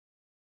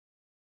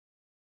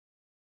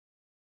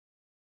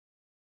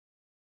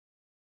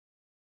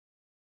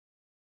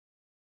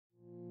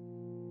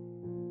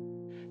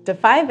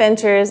Defy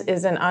Ventures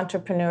is an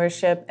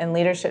entrepreneurship and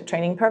leadership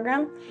training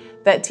program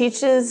that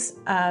teaches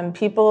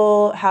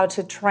people how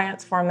to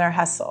transform their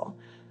hustle.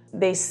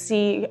 They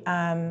see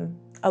a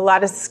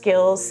lot of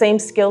skills, same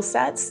skill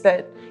sets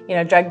that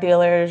drug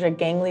dealers or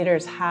gang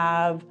leaders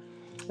have,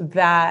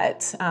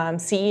 that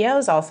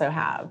CEOs also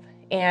have.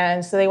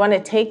 And so they want to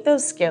take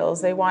those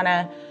skills, they want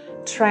to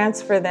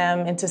transfer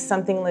them into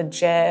something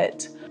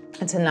legit.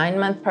 It's a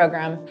 9-month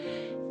program,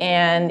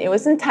 and it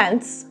was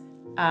intense.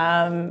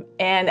 And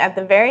at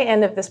the very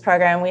end of this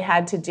program, we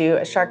had to do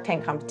a Shark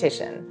Tank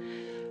competition.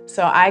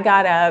 So I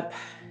got up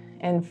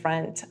in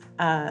front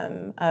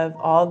of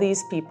all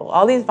these people.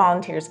 All these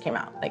volunteers came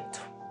out, like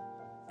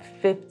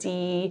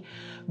 50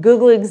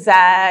 Google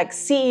execs,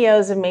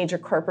 CEOs of major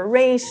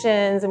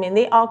corporations. I mean,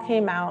 they all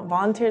came out,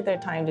 volunteered their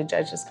time to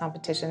judge this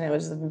competition. It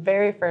was the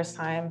very first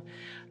time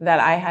that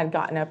I had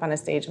gotten up on a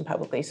stage and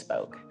publicly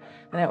spoke.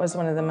 And it was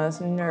one of the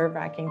most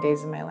nerve-wracking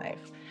days of my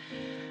life.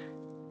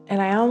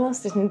 And I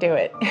almost didn't do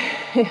it.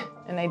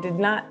 And I did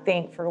not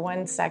think for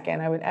 1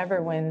 second I would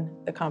ever win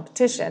the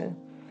competition.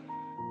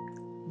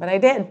 But I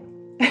did.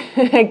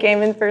 I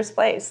came in first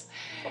place.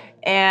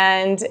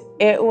 And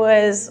it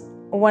was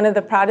one of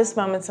the proudest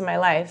moments of my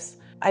life.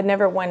 I'd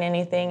never won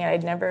anything, and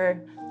I'd never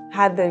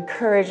had the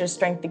courage or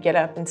strength to get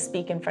up and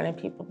speak in front of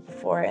people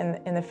before.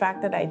 And the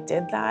fact that I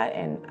did that,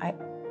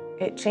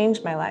 it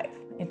changed my life.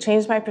 It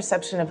changed my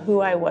perception of who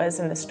I was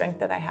and the strength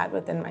that I had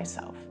within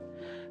myself.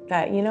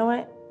 That, you know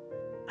what?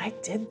 I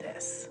did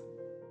this.